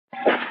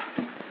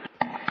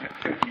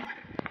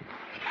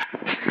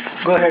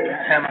Go ahead,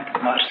 Hemanth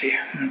Kumar.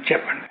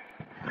 Chepandi.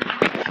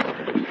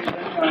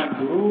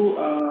 Guru,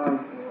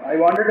 I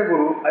wanted a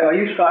guru. I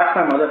used to ask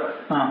my mother,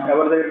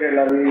 ఎవరి దగ్గరికి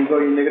వెళ్ళాలి, ఇంకో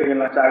ఈయన దగ్గరికి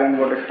వెళ్ళా, చాగని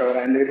కోటేశ్వర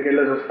ఆయన దగ్గరికి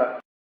వెళ్ళేసి వస్తా,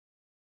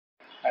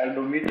 I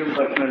do meet him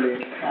personally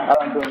అలా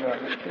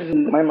అంటున్నారు.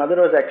 My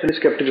mother was actually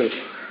sceptical.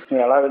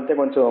 నువ్వు అలా వెళ్తే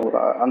కొంచెం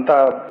అంత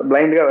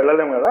బ్లైండ్గా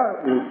వెళ్ళలేము కదా,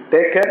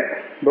 take care,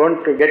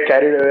 don't get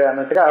carried away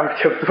అన్నట్టుగా ఆవిడ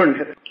చెప్తూ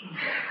ఉండేది.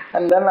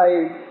 అండ్ దెన్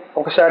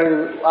ఒకసారి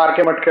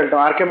RK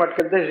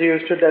మట్టుకెళ్తే she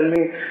use to tell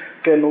me,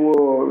 okay నువ్వు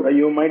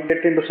you might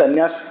get in to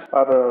sanyas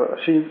or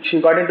she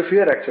got in to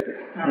fear actually,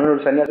 నువ్వు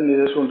సన్యాసం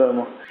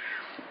తీసేసుకుంటామో.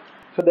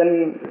 So then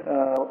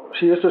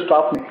she use to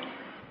stop me.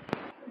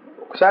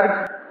 ఒకసారి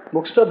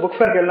book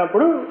ఫేర్కి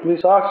వెళ్ళినప్పుడు మీ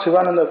సా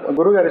శివానంద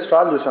గురువు గారి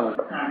stall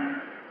చూసామంట.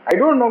 I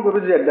don't know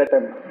Guruji at that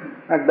time.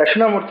 నాకు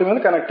దక్షిణామూర్తి మీద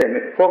connect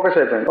అయింది, ఫోకస్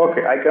అయిపోయింది.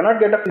 Okay, I cannot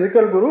get a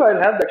physical Guru, I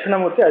will have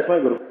Dakshinamurthy as my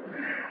గురు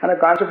అనే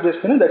కాన్సెప్ట్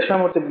చేసుకుని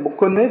దక్షిణామూర్తి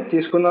బుక్ ఉంది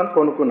తీసుకుందాం అని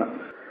కొనుక్కున్నా.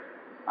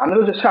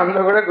 అందులో చూస్తే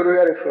అందులో కూడా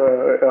గురుగారి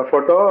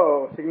ఫోటో,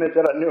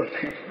 సిగ్నేచర్ అన్నీ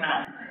ఉన్నాయి.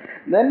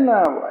 దెన్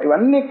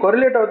ఇవన్నీ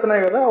కొరిలేట్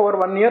అవుతున్నాయి కదా. ఓవర్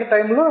 1 year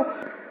టైంలో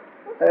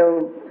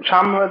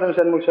శ్యామవేదం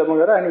షణ్ముఖ శర్మ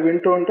గారు ఆయన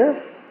వింటూ ఉంటే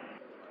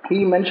ఈ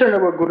mention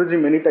about Guruji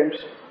many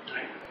times.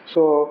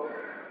 So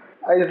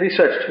I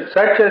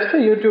search చేస్తే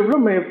యూట్యూబ్లో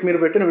మీరు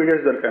పెట్టిన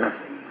videos దొరికాను.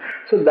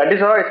 So that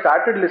is how I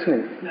started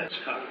listening.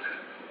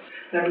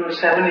 That was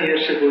 7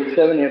 years ago.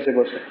 7 years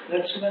ago, sir.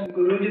 That's when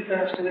Guruji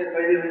passed away,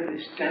 by the way,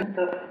 this 10th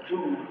of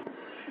June.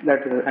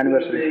 That is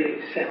anniversary.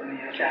 7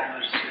 years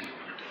anniversary.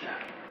 Yeah.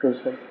 True,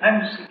 sir. I'm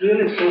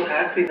really so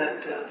happy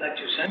that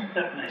you sent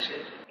that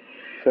message.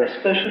 Sir.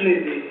 Especially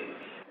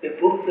the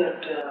book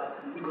that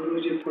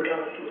Guruji put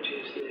out, which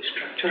is the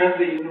structure of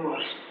the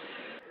universe.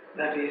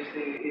 That is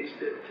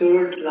the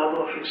third love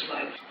of his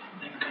life.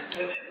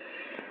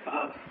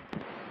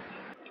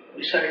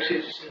 Besides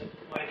his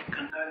wife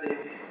Ganga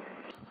Devi,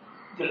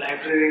 the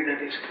library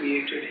that is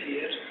created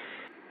here,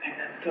 and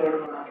then third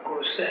one, of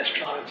course,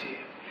 astrology,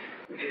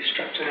 which is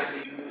structure of the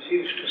universe. He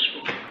used to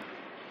spoke.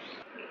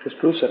 It's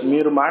true, sir.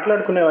 మీరు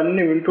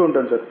మాట్లాడుకునేవన్నీ వింటూ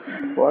ఉంటాను sir.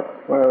 What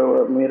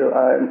మీరు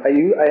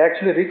I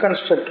actually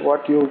reconstruct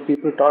what you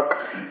people talk,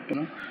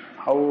 you know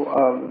how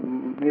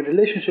me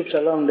relationships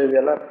ఎలా ఉండేవి,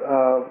 ఎలా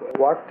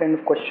what kind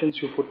of questions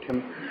you put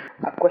him.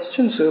 ఆ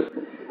questions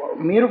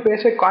మీరు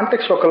వేసే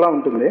కాంటెక్స్ట్ ఒకలా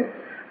ఉంటుంది,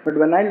 but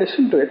when I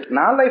listen to it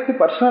నా లైఫ్కి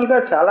పర్సనల్గా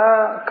చాలా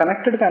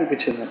కనెక్టెడ్గా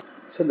అనిపించింది.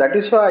 So that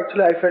is why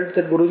actually I felt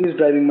that Guruji is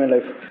driving my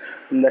life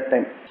in that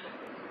time.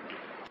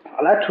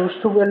 అలా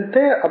చూస్తూ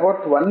వెళ్తే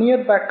about 1 year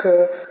back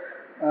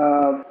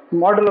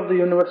model of the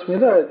universe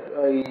మీద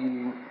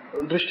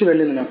దృష్టి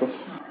వెళ్ళింది నాకు.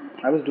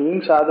 ఐ వాజ్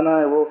డూయింగ్ సాధన,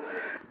 ఏవో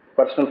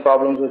పర్సనల్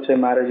ప్రాబ్లమ్స్ వచ్చాయి,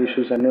 మ్యారేజ్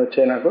ఇష్యూస్ అన్నీ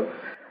వచ్చాయి నాకు.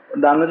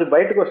 దాని నుంచి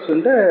బయటకు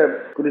వస్తుంటే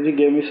Guruji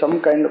gave me some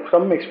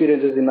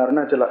experiences in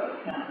Arunachal.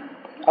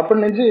 అప్పటి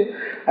నుంచి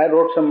ఐ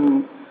రోట్ సమ్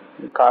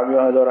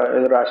కావ్యం ఏదో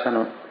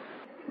రాశాను.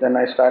 Then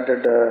I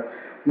started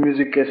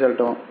music case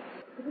వెళ్ళటం,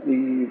 ఈ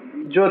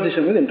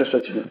జ్యోతిషం మీద ఇంట్రెస్ట్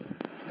వచ్చింది.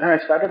 I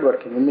started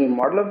working. Me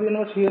model of the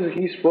universe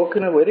he spoke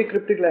in a very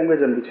cryptic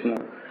language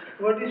అనిపించింది.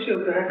 What is your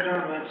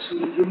background? So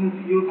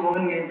you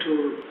going into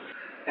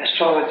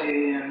astrology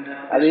and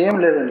అది ఏం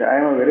లేదండి.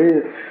 I'm very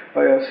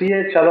CA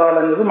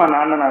చదవాలని చెప్పి మా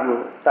నాన్న నాకు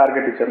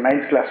టార్గెట్ ఇచ్చారు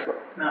 9th classలో.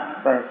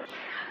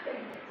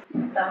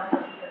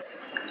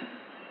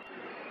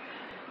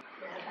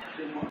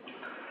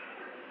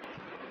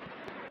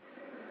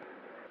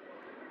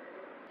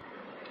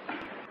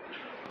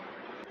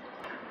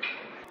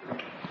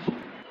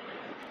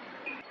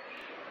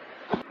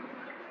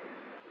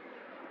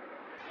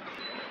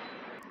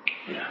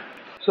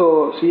 సో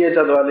సిఏ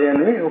చదవాలి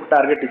అని ఒక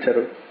టార్గెట్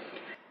ఇచ్చారు.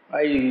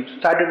 I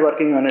started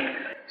working on it.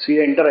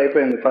 CA inter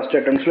అయిపోయింది, ఫస్ట్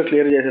అటెంప్ట్స్లో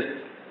క్లియర్ చేసేసి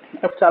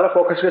చాలా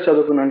ఫోకస్గా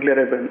చదువుకున్నాను, క్లియర్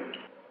అయిపోయింది.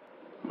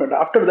 బట్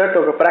ఆఫ్టర్ దట్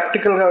ఒక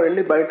ప్రాక్టికల్గా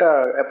వెళ్ళి బయట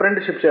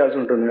అప్రెంటిస్షిప్ చేయాల్సి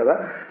ఉంటుంది కదా.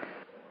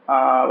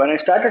 When I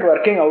started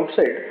working out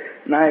side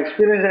నా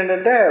ఎక్స్పీరియన్స్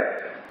ఏంటంటే,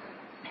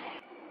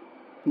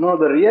 know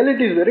the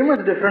reality is very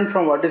much different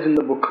from what is in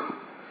the book.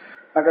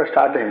 అక్కడ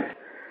స్టార్ట్ అయింది.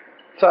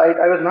 So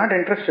I was not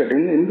interested.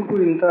 ఎందుకు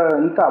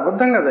ఇంత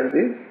అబద్ధం కదా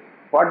ఇది.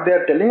 What they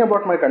are telling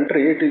about my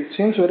country, it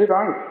seems very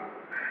wrong.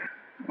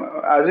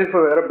 As if we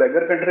are a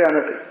beggar country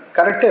అన్నట్టు.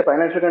 కరెక్టే,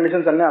 financial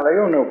conditions అన్నీ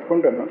అలాగే ఉన్నాయి,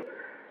 ఒప్పుకుంటాను.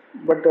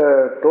 బట్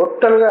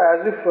టోటల్గా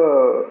as if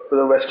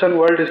the western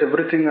world is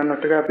everything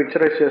అన్నట్టుగా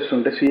పిక్చరైజ్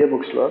చేస్తుంటే సిఏ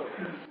బుక్స్లో.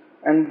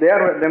 And they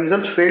are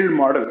themselves failed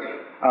models.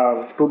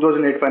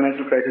 2008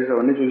 financial crisis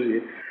అవన్నీ చూసి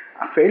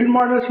ఆ ఫెయిల్డ్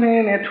మోడల్స్ని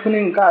నేర్చుకుని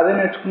ఇంకా అదే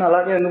నేర్చుకుని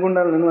అలాగే ఎందుకు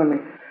ఉండాలి నేను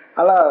అని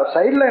అలా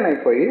సైడ్ లైన్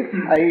అయిపోయి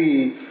I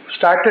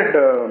started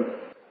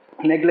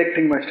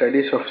neglecting my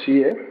studies of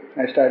CA.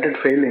 I started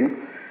failing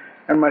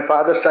and my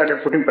father started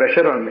putting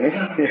pressure on me.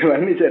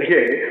 ఇవన్నీ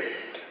జరిగాయి.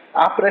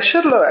 ఆ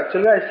ప్రెషర్లో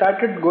యాక్చువల్గా I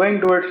started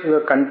going towards the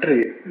country.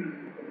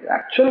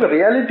 యాక్చువల్గా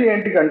రియాలిటీ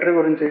ఏంటి కంట్రీ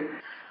గురించి,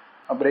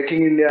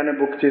 బ్రేకింగ్ ఇండియా అనే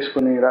బుక్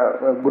తీసుకుని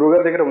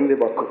గురుగారి దగ్గర ఉంది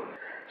book.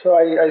 So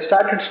I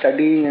started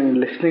studying and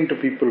listening to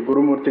people.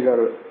 గురుమూర్తి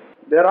గారు,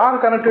 they are all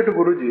connected to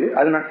Guruji.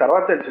 అది నాకు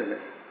తర్వాత తెలిసింది.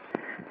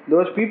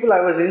 those people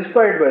I was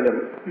inspired by them.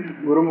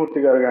 Gurumurthy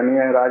garu gaani,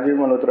 Rajiv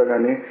Malhotra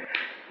gaani,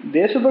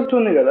 Deshabhakti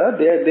undi kada,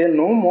 they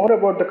know more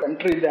about the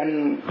country than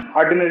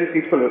ordinary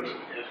people.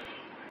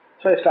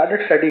 So I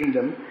started studying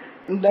them.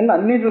 And then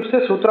అన్ని చూస్తే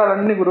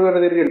సూత్రాలన్నీ గురుగారి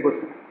దగ్గరికి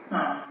వెళ్ళిపోతుంది.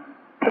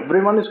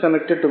 Everyone is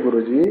connected to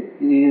Guruji.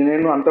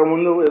 నేను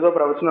అంతకుముందు ఏదో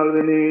ప్రవచనాలు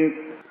విని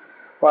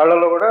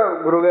వాళ్ళలో కూడా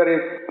గురుగారి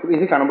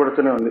ఇది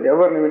కనబడుతూనే ఉంది.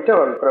 ఎవరిని వింటే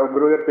వాళ్ళు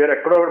గురుగారి పేరు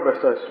ఎక్కడో కూడా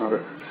ప్రస్తావిస్తున్నారు.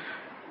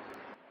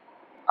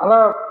 అలా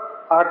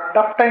ఆ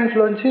tough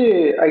టైమ్స్లోంచి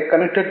I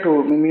connected to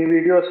me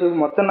videos,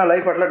 మొత్తం నా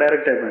లైఫ్ అట్లా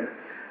డైరెక్ట్ అయిపోయింది.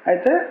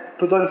 అయితే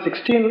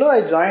 2016లో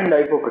I joined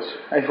iFocus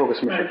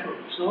machine,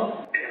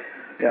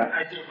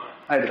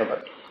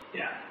 Hyderabad.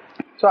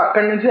 So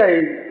అక్కడి నుంచి ఐ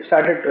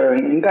స్టార్టెడ్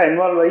ఇంకా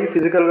ఇన్వాల్వ్ అయ్యి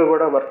ఫిజికల్గా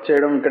కూడా వర్క్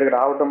చేయడం, ఇక్కడికి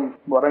రావడం,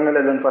 వరంగల్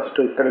వెళ్ళాను ఫస్ట్,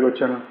 ఇక్కడికి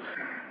వచ్చాను,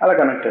 అలా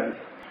కనెక్ట్ అయ్యాను.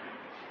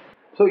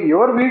 So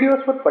your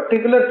videos were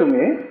particular to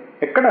me.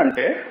 ఎక్కడ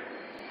అంటే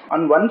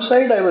on one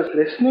side I was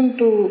listening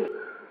to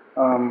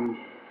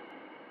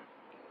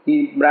ఈ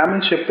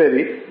బ్రాహ్మిన్స్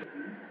చెప్పేది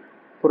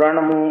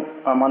పురాణము,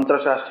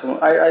 మంత్రశాస్త్రము.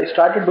 I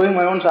started doing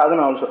my own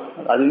Sadhana also.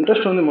 అది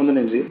ఇంట్రెస్ట్ ఉంది ముందు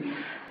నుంచి.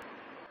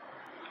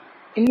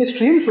 ఇన్ని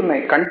స్ట్రీమ్స్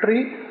ఉన్నాయి, కంట్రీ,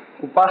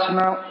 ఉపాసన,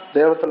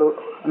 దేవతలు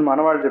అని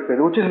మనవాళ్ళు చెప్పేది,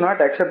 which is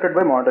not accepted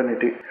by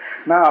modernity.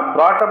 నా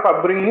బ్రాటప్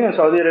అప్బ్రింగింగ్ నేను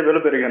సౌదీ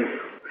అరేబియాలో పెరిగాను.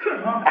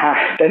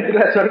 10th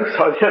క్లాస్ వరకు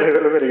సౌదీ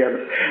అరేబియాలో పెరిగాను,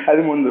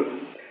 అది ముందు.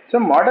 సో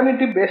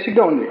మోడర్నిటీ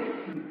బేసిక్గా ఉంది.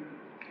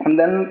 అండ్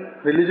దెన్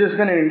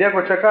రిలీజియస్గా నేను ఇండియాకి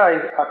వచ్చాక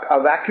ఆ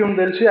వ్యాక్యూమ్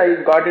తెలిసి I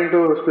got in to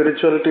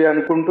spirituality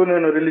అనుకుంటూ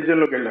నేను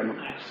రిలీజియన్లోకి వెళ్ళాను.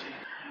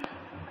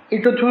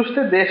 ఇటు చూస్తే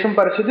దేశం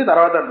పరిస్థితి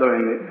తర్వాత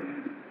అర్థమైంది.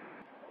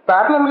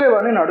 ప్యారలల్గా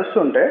ఇవన్నీ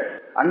నడుస్తుంటే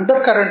అండర్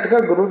కరెంట్గా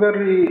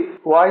గురుగారి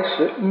వాయిస్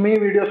మీ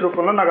వీడియోస్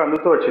రూపంలో నాకు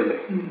అందుతూ వచ్చింది.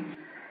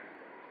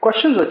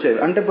 క్వశ్చన్స్ వచ్చేది.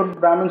 అంటే ఇప్పుడు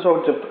బ్రాహ్మిన్స్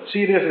ఒకటి చెప్తారు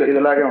సీరియస్గా, ఇది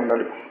ఇలాగే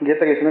ఉండాలి,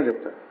 గీత గీసినట్టు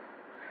చెప్తారు.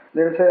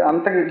 తెలిసే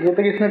అంత గీత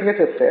గీసినట్టుగా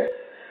చెప్తే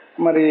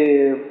మరి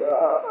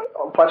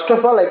first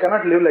of all I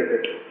cannot live like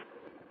that.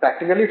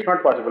 Practically it's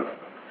not possible.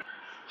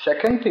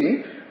 Second thing,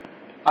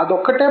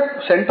 అదొక్కటే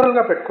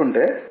సెంట్రల్గా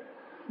పెట్టుకుంటే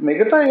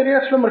మిగతా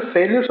ఏరియాస్లో మరి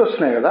ఫెయిల్యూర్స్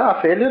వస్తున్నాయి కదా. ఆ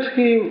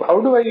ఫెయిల్యూర్స్కి how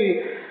do I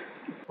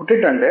put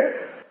it అంటే,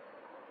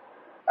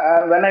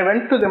 when I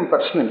went to them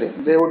personally,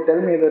 they would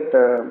tell me that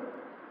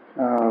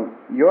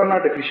you are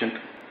not efficient.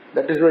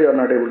 That is why you are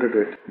not able to do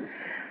it.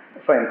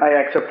 Fine, I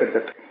accepted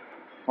that.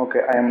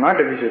 Okay, I am not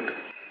efficient.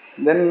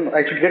 Then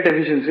I should get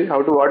efficiency.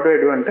 What do I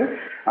do ante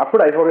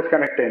appudu I focus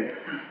connect ayindi.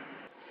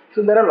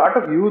 So there are a lot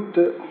of youth.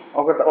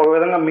 ఒక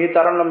విధంగా మీ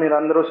తరంలో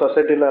మీరందరూ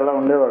సొసైటీలో ఎలా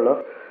ఉండేవాళ్ళు,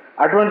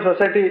 అటువంటి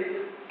society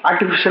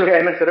ఆర్టిఫిషియల్గా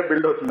అయినా సరే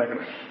బిల్డ్ అవుతుంది అక్కడ.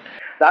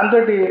 దాంతో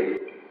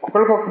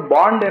ఒకరికొక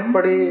బాండ్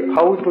ఏర్పడి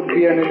హౌ ఇట్ వుడ్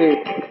బి అనేది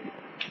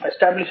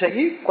ఎస్టాబ్లిష్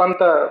అయ్యి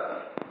కొంత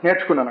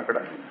నేర్చుకున్నాను అక్కడ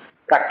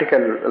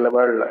practical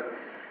world.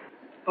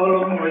 How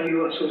long were you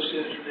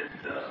associated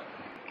with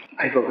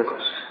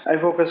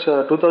iFocus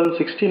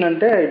 2016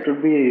 అంటే it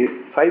would be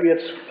 5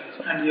 years.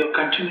 And you're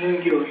continuing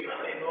your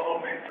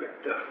involvement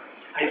with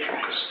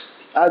iFocus.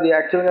 అది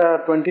యాక్చువల్గా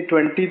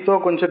 2020తో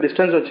కొంచెం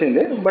డిస్టెన్స్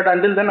వచ్చింది, but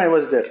until then I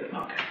was there.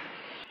 Okay.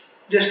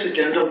 Just a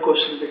general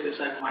question because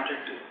I wanted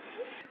to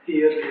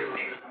hear your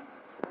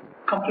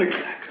complete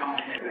background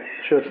anyway.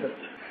 Sure, sir.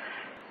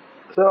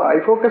 So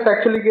iFocus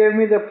actually gave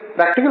me the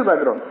practical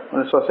background.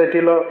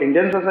 సొసైటీలో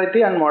Indian society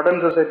and modern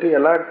society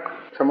ఎలా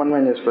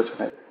సమన్వయం చేసుకోవచ్చు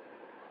అనేది.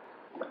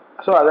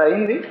 So అది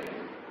అయింది.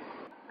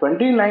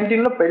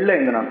 2019లో పెళ్ళి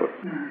అయింది నాకు.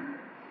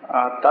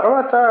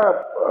 తర్వాత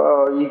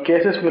ఈ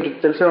కేసెస్ మీరు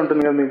తెలిసే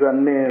ఉంటుంది కదా మీకు,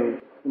 అన్ని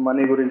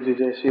మనీ గురించి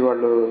చేసి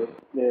వాళ్ళు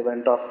they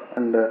went off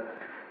and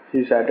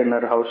he sat in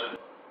her house.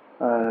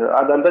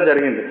 అదంతా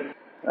జరిగింది.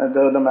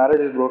 The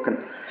marriage is broken.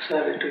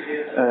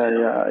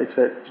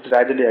 It's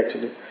tragedy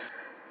actually.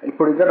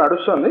 ఇప్పుడు ఇంకా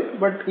నడుస్తుంది.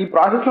 బట్ ఈ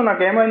ప్రాసెస్లో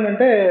నాకు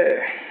ఏమైందంటే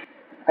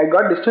I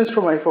got distance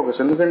from iFocus.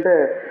 ఎందుకంటే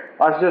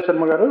వాసుదేవ్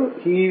శర్మ గారు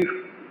హీ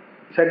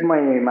సెట్ మై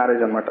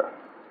మ్యారేజ్ అనమాట.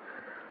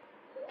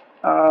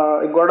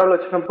 ఈ గొడవలు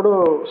వచ్చినప్పుడు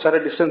సరే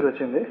డిస్టెన్స్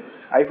వచ్చింది.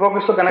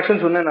 iFocusతో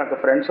కనెక్షన్స్ ఉన్నాయి నాకు,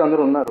 ఫ్రెండ్స్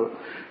అందరూ ఉన్నారు.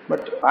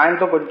 బట్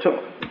ఆయనతో కొంచెం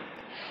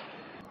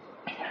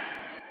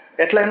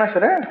ఎట్లయినా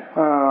సరే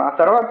ఆ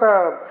తర్వాత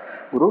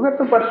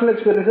గురువుగారితో పర్సనల్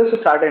ఎక్స్పీరియన్సెస్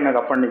స్టార్ట్ అయినాక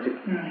అప్పటి నుంచి.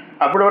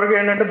 అప్పటి వరకు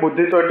ఏంటంటే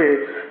బుద్ధితోటి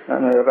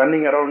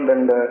రన్నింగ్ అరౌండ్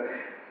అండ్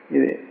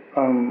ఇది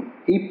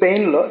ఈ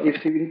పెయిన్లో, ఈ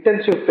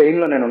ఇంటెన్సివ్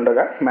పెయిన్లో నేను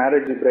ఉండగా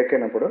మ్యారేజ్ బ్రేక్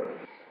అయినప్పుడు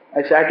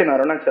I sat in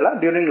Arunachal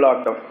during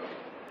lockdown.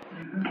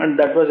 And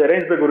that was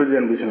arrange by Guruji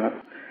అనిపించింది నాకు.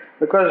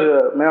 బికాజ్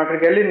మేము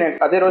అక్కడికి వెళ్ళి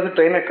అదే రోజు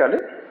ట్రైన్ ఎక్కాలి,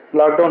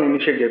 లాక్డౌన్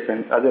ఇనిషియేట్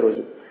అయిపోయింది అదే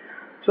రోజు.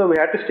 So we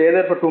had to stay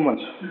there for 2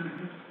 months.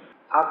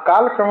 ఆ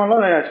కాలక్రమంలో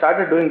నేను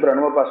స్టార్టెడ్ డూయింగ్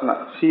ప్రణవోపాసన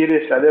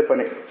సీరియస్లీ. అదే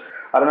పని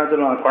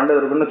అరుణాచలం కొండ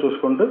ఎదురుకుండా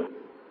చూసుకుంటూ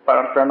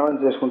ప్రణవం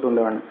చేసుకుంటూ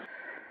ఉండేవాడిని.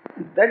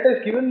 దట్ హెస్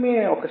గివెన్ మీ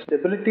ఒక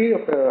స్టెబిలిటీ,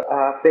 ఒక ఆ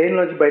పెయిన్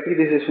నుంచి బయటికి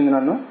తీసేసింది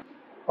నన్ను.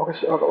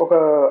 ఒక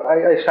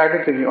I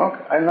started thinking, okay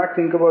I not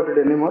think about it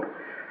anymore,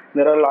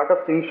 there are lot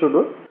of things to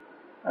do.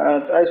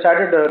 I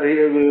started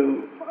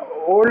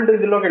old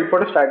ఇదిలోకి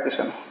వెళ్ళిపోవడం స్టార్ట్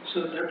చేశాను. So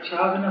that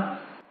Sadhana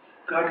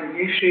got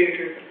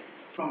initiated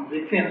from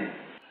within.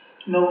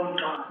 No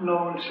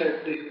one said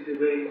this is the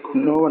way you go.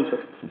 No one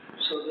said.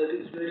 So that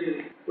is very,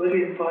 very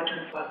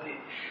important for the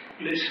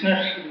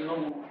listeners to know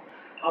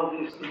how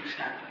these things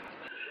happen.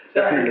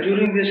 So, and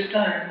during this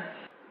time,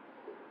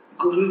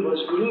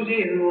 was Guruji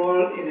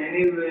involved in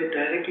any way,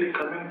 directly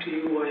coming to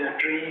you via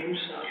dreams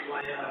or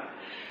via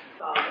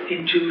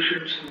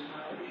intuitions,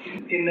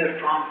 inner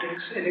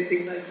promptings,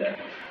 anything like that?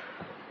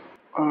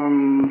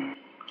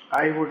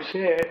 I would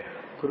say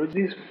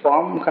Guruji's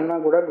form kanna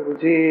kuda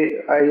Guruji,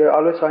 I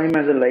always saw him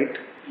as a light.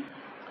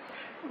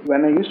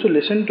 When I used to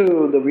listen to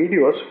the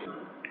videos,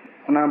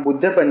 నా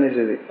బుద్ధే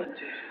పనిచేసేది.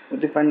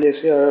 బుద్ధి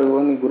పనిచేసి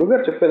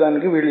గురుగారు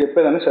చెప్పేదానికి వీళ్ళు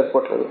చెప్పేదానికి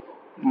సరిపోవట్లేదు.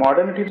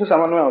 మోడర్నిటీతో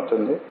సమన్వయం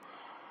అవుతుంది.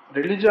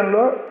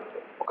 రిలీజన్లో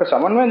ఒక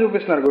సమన్వయం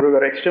చూపిస్తున్నారు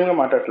గురుగారు, ఎక్స్ట్రీమ్గా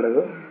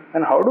మాట్లాడట్లేదు.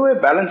 And how do I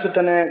balance it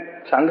అనే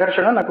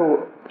సంఘర్షణ నాకు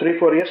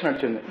 3-4 years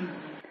నడిచింది.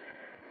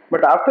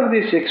 బట్ ఆఫ్టర్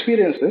దీస్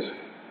ఎక్స్పీరియన్సెస్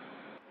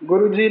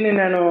గురూజీని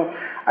నేను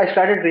ఐ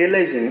స్టార్టెడ్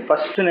రియలైజింగ్.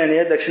 ఫస్ట్ నేను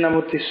ఏ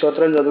దక్షిణామూర్తి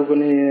స్తోత్రం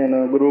చదువుకుని నేను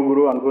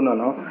గురువు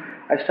అనుకున్నాను.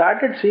 I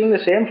started seeing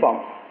the same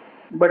form,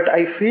 but I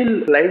feel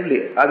lively.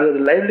 అది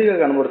లైవ్లీగా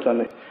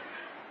కనబడుతుంది.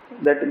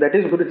 దట్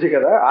ఈస్ గురూజీ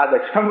కదా, ఆ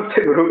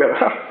దక్షిణామూర్తి గురువు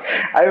కదా.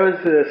 I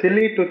was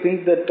silly to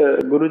think that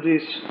Guruji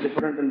is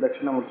different in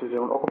Dakshinamurthy.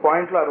 ఒక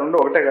పాయింట్లో ఆ రెండు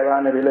ఒకటే కదా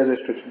అని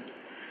రియలైజేషన్ వచ్చింది.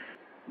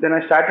 Then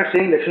I started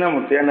seeing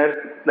Dakshinamurthy and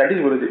that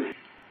is Guruji.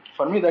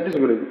 For me that is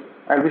Guruji.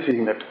 I will be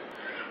seeing that.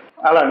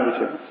 అలా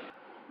అనిపించింది.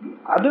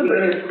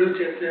 ఎప్పుడు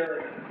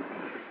చెప్పేవారు,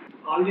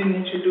 all you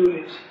need to do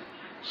is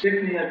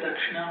SIT near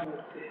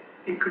Dakshinamurthy.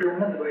 ఇక్కడ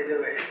ఉన్నది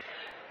వైద్యవై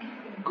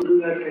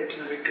గురుగారు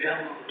పెట్టిన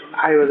విగ్రహం ఉంటుంది.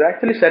 I was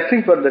actually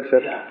searching for that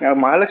sir.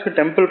 Mahalakshmi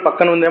temple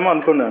పక్కన ఉందేమో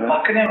అనుకున్నాను.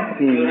 పక్కనే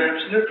ఉంది. You're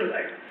absolutely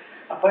right.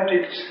 But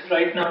it's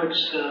right now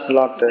it's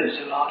locked. There's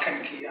a lock and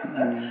key on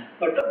that.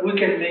 But we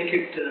can make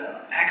it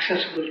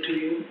accessible to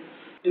you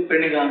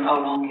depending on how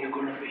long you're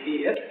going to be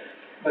here.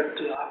 But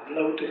I'd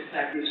love to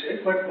have you said.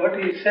 But what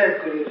he said,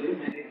 Guruji,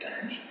 many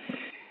times,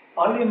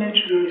 all you need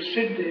to do is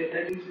sit there.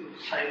 That is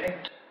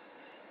silent.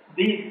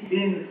 Be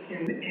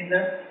in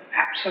the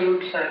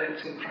absolute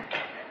silence in front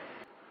of him,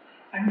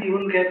 and you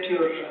will get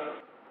your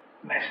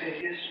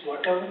messages,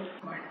 whatever it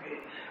might be.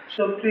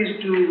 So please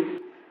do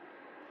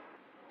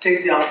take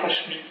the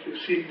opportunity to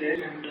sit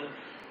there, and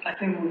I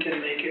think we can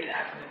make it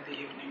happen in the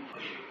evening for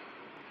you.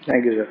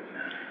 Thank you, sir.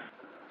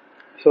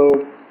 So,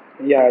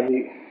 yeah,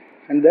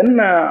 and then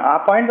ఆ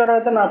point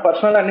తర్వాత నా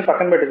personal అన్ని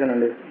పక్కన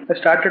పెట్టేసానండి. I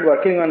started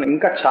working on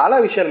ఇంకా చాలా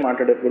విషయాలు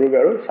మాట్లాడారు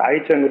గురుగారు,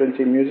 సాహిత్యం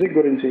గురించి, మ్యూజిక్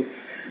గురించి,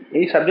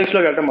 ఈ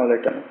సబ్జెక్ట్స్లోకి వెళ్ళటం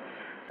మొదలెట్టాను.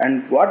 And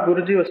what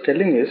Guruji was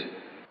telling is,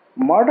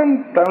 modern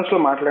టర్మ్స్లో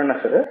మాట్లాడినా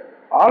సరే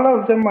all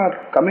of them are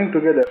coming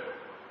together.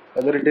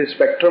 Whether it is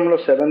స్పెక్ట్రమ్లో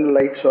 7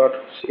 lights are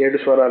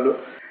 7 స్వరాలు,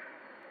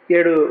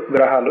 7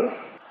 గ్రహాలు,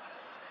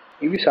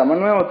 ఇవి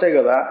సమన్వయం అవుతాయి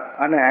కదా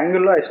అనే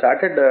యాంగిల్లో I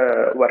started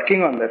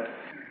working on that.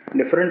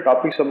 Different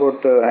topics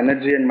about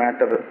energy and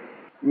matter,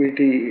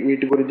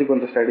 వీటి గురించి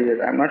కొంత స్టడీ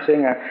చేయాలి. I'm not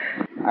saying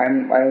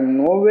I'm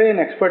no way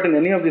an expert in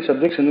any of the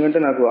subjects, ఎందుకంటే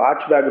నాకు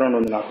ఆర్ట్స్ బ్యాక్గ్రౌండ్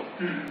ఉంది నాకు.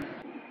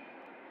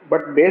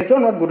 But based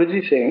on what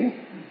Guruji saying,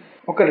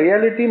 ఒక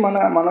reality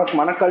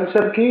మన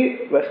కల్చర్కి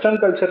వెస్ట్రన్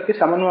కల్చర్కి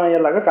సమన్వయం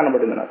అయ్యేలాగా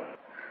కనబడింది నాకు.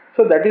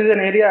 So that is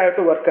an area I have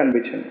to work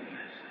అనిపించింది.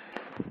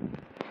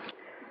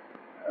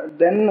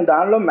 దెన్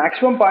దానిలో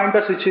మ్యాక్సిమం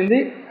పాయింటర్స్ ఇచ్చింది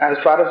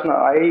as far as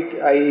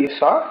I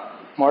saw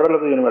model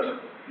of the universe.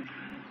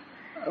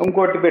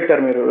 ఇంకోటి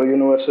పెట్టారు మీరు,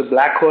 universe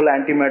black hole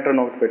anti matter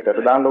అని ఒకటి పెట్టారు,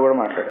 దానిలో కూడా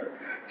మాట్లాడారు.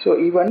 సో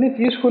ఇవన్నీ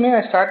తీసుకుని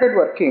I started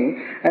working.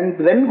 And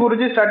then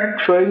Guruji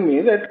started showing me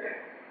that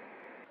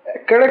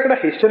ఎక్కడెక్కడ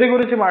హిస్టరీ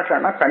గురించి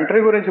మాట్లాడినా,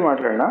 కంట్రీ గురించి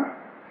మాట్లాడినా,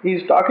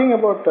 is talking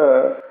about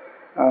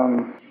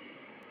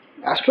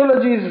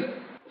astrology is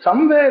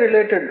someway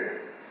related.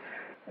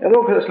 ఏదో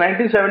ఒక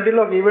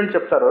 1970లో ఒక ఈవెంట్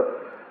చెప్తారు,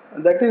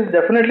 that is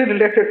definitely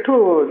related to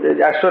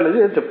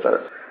astrology అని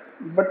చెప్తారు.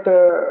 But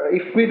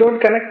if we don't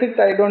connect it,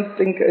 I don't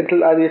think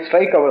అది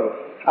స్ట్రైక్ అవ్వదు.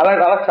 అలా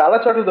చాలా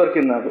చోట్ల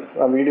దొరికింది నాకు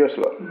ఆ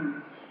వీడియోస్లో.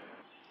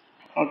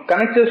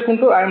 కనెక్ట్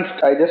చేసుకుంటూ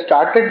I just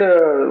started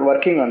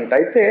working on it.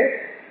 అయితే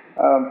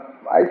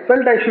I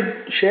felt I should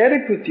share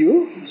it with you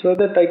so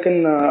that I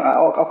can,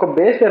 ఒక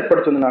బేస్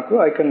ఏర్పడుతుంది నాకు,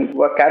 I can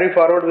carry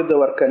forward with the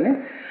work అని.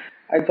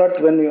 ఐ థాట్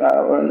వెన్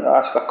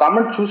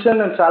కామెంట్ చూసాను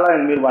నేను, చాలా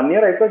మీరు 1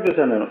 year అయిపోయి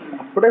చూసాను నేను.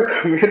 అప్పుడే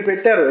మీరు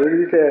పెట్టారు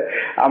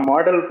ఆ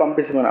మోడల్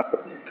పంపించమని.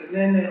 అప్పుడు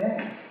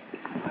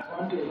I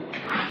want to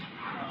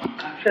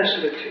confess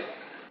with you.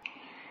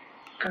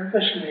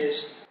 Confession is,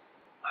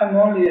 I'm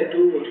only a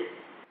doer.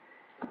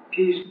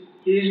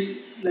 He's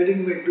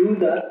letting me do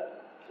that.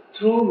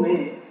 Through me,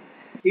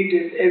 he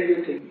did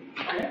everything.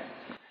 Okay?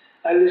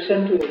 I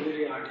listened to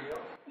every audio,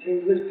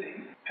 everything,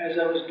 as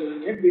I was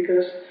doing it,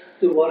 because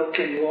the work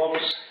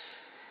involves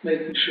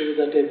making sure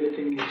that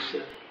everything is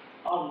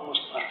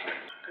almost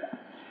perfect. Okay?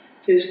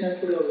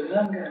 చేసినప్పుడు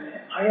విధంగానే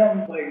I am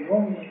by no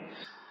means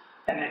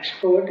an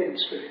expert in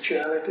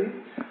spirituality,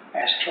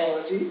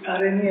 astrology, or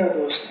any of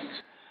those things.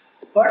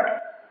 But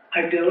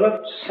I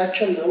developed such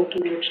a love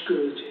towards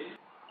Guruji,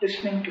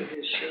 listening to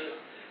his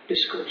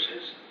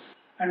discourses,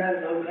 and I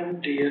love him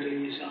dearly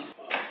is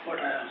what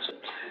I also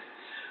say.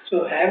 So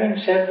having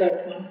said that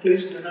one,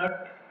 please do not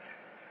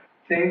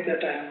think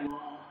that I am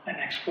an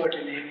expert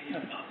in any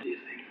of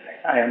these things.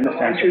 Right? I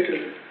understand. I want you to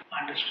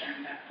understand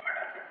that part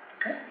of it.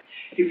 Okay?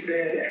 ఇప్పుడు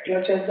ఎట్లా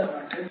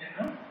చేద్దామంటే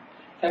నేను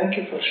thank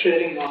you for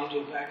sharing all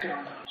your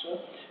background also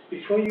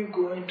before you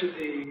go in to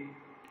the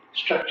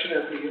structure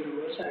of the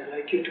universe I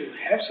like you to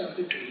have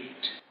something to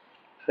eat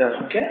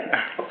okay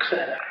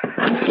ఒకసారి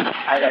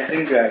I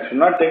think I should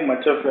not take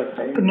much of your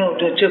time. No,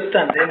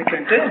 చెప్తాను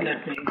దేనికంటే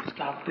let me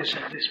stop this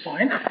at this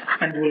point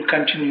and we'll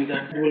continue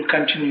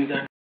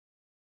that